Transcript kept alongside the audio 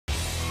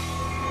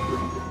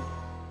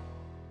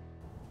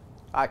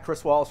Hi,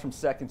 Chris Wallace from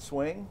Second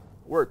Swing.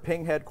 We're at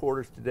PING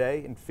headquarters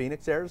today in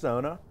Phoenix,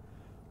 Arizona,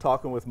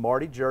 talking with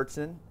Marty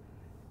Jertson.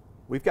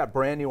 We've got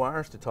brand new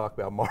irons to talk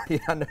about, Marty.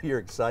 I know you're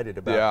excited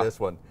about this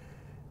one.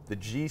 The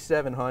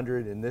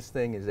G700, and this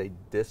thing is a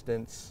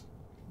distance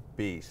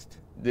beast.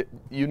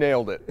 You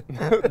nailed it.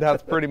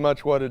 That's pretty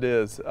much what it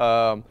is.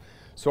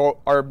 So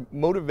our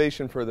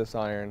motivation for this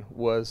iron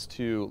was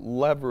to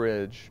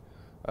leverage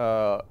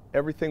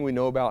everything we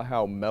know about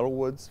how metal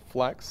woods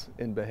flex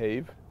and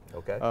behave.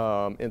 Okay.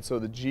 And so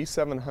the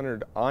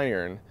G700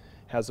 iron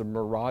has a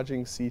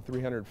Maraging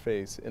C300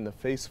 face, and the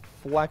face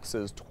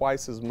flexes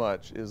twice as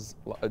much as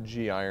a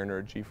G iron or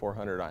a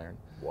G400 iron.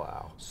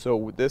 Wow.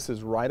 So this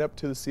is right up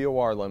to the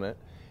COR limit,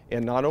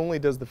 and not only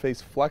does the face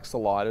flex a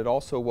lot, it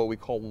also what we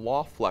call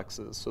loft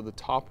flexes. So the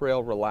top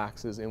rail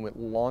relaxes and it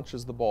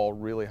launches the ball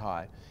really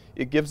high.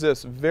 It gives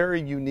us very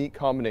unique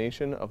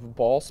combination of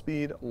ball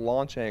speed,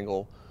 launch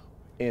angle,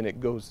 and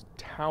it goes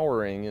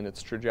towering in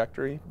its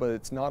trajectory, but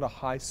it's not a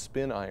high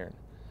spin iron.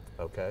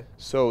 Okay.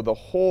 So the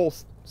whole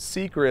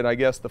secret, I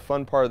guess, the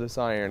fun part of this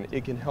iron,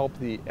 it can help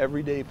the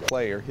everyday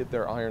player hit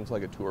their irons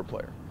like a tour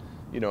player.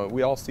 You know,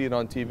 we all see it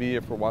on TV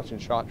if we're watching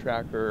Shot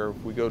Tracker or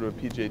if we go to a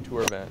PGA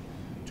Tour event.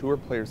 Tour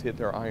players hit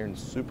their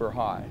irons super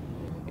high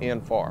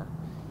and far.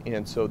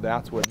 And so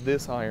that's what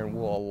this iron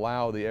will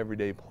allow the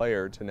everyday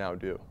player to now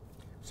do.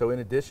 So in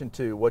addition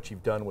to what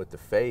you've done with the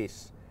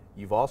face,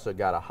 you've also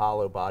got a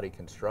hollow body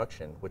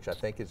construction, which I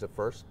think is a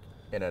first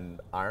in an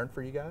iron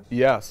for you guys?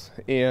 Yes,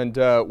 and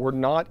we're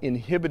not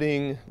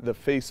inhibiting the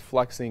face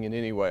flexing in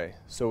any way.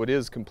 So it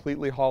is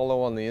completely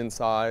hollow on the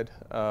inside,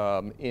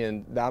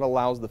 and that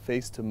allows the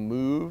face to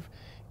move,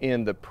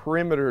 and the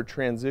perimeter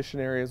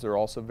transition areas are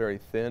also very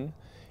thin.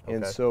 Okay.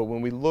 And so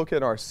when we look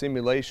at our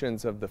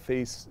simulations of the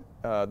face,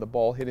 the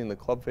ball hitting the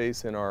club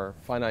face in our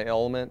finite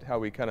element, how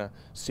we kind of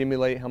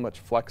simulate how much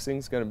flexing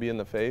is going to be in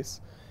the face,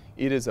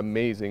 it is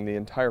amazing. The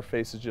entire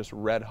face is just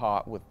red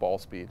hot with ball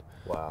speed.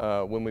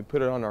 Wow. When we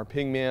put it on our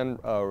PING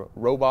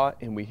robot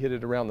and we hit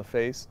it around the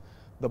face,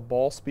 the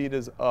ball speed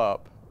is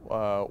up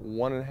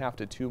 1.5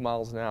 to 2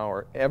 miles an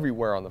hour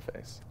everywhere on the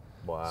face.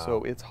 Wow.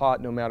 So it's hot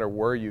no matter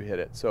where you hit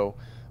it. So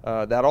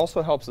that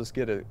also helps us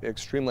get an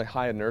extremely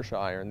high inertia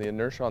iron. The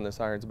inertia on this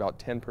iron is about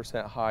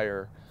 10%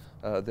 higher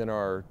than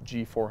our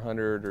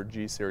G400 or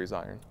G series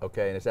iron.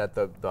 Okay, and is that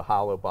the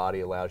hollow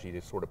body allows you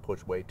to sort of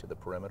push weight to the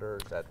perimeter?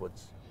 Is that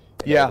what's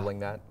enabling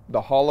that? The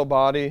hollow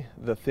body,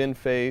 the thin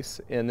face,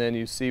 and then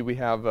you see we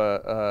have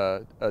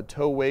a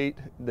toe weight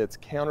that's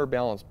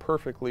counterbalanced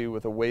perfectly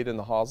with a weight in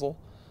the hosel.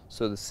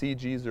 So the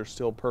CGs are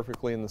still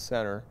perfectly in the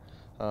center,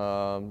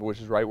 which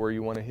is right where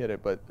you want to hit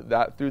it. But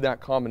that through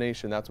that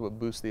combination, that's what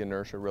boosts the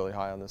inertia really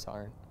high on this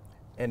iron.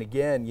 And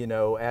again, you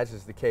know, as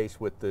is the case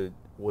with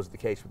was the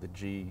case with the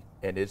G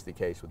and is the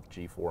case with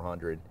the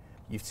G400,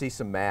 you see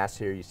some mass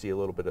here, you see a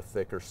little bit of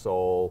thicker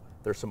sole,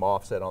 there's some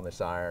offset on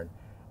this iron.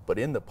 But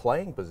in the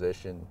playing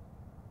position,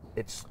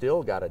 it's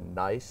still got a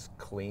nice,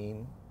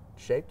 clean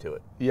shape to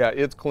it. Yeah,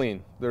 it's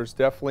clean. There's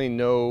definitely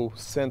no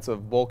sense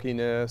of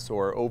bulkiness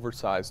or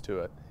oversize to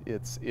it.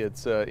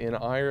 It's an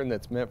iron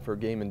that's meant for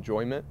game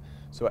enjoyment.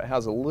 So it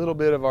has a little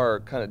bit of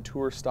our kind of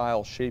tour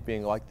style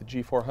shaping like the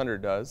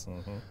G400 does.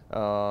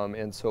 Mm-hmm.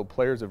 And so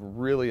players have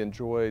really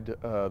enjoyed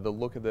the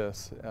look of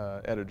this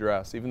at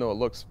address. Even though it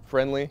looks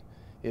friendly,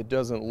 it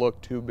doesn't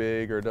look too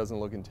big or it doesn't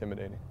look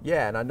intimidating.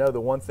 Yeah, and I know the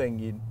one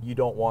thing you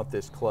don't want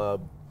this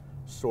club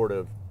sort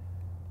of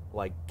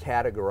like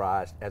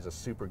categorized as a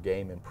super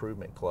game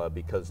improvement club,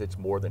 because it's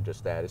more than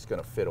just that. It's going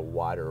to fit a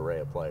wider array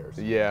of players.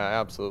 Yeah,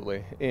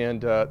 absolutely.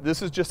 And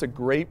this is just a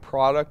great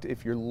product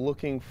if you're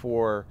looking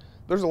for,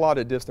 there's a lot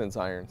of distance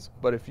irons,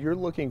 but if you're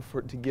looking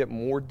to get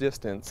more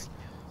distance,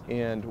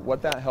 and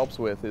what that helps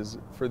with is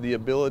for the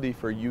ability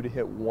for you to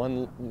hit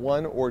one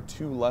or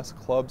two less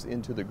clubs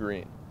into the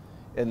green.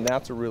 And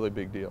that's a really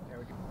big deal.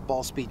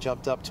 Ball speed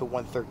jumped up to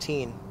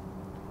 113,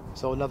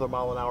 so another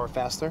mile an hour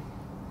faster.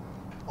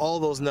 All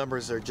those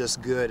numbers are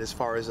just good as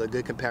far as a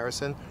good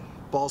comparison.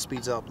 Ball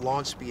speed's up,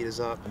 launch speed is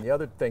up. And the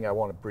other thing I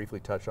want to briefly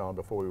touch on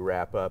before we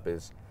wrap up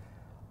is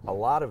a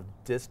lot of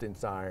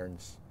distance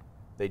irons,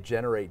 they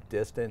generate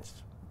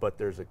distance, but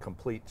there's a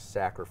complete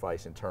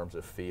sacrifice in terms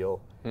of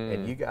feel.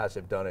 And you guys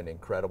have done an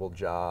incredible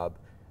job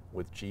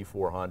with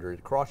G400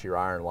 across your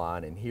iron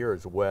line and here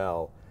as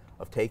well,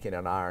 of taking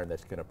an iron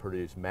that's going to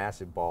produce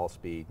massive ball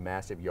speed,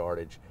 massive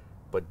yardage,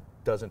 but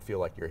doesn't feel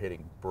like you're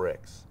hitting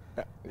bricks.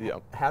 Yeah.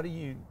 How do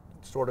you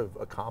sort of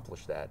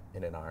accomplish that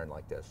in an iron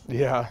like this?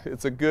 Yeah,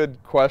 it's a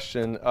good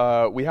question.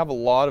 We have a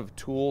lot of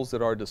tools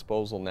at our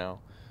disposal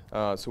now.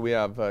 So we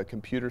have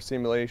computer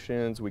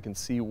simulations. We can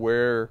see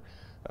where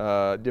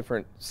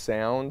different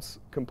sounds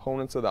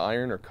components of the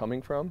iron are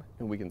coming from,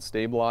 and we can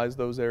stabilize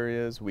those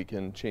areas. We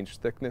can change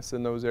thickness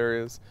in those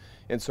areas.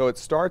 And so it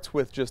starts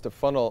with just a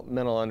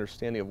fundamental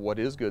understanding of what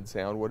is good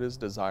sound, what is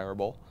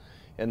desirable,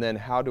 and then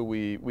how do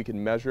we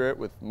can measure it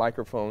with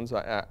microphones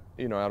out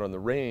on the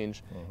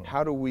range.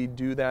 How do we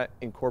do that,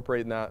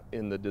 incorporate that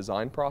in the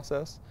design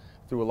process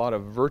through a lot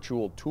of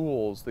virtual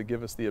tools that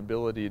give us the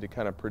ability to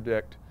kind of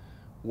predict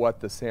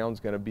what the sound's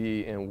going to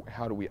be and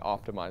how do we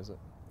optimize it.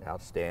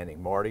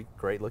 Outstanding. Marty,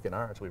 great looking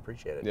irons. We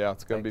appreciate it. Yeah,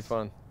 it's going to be Thanks.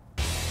 fun.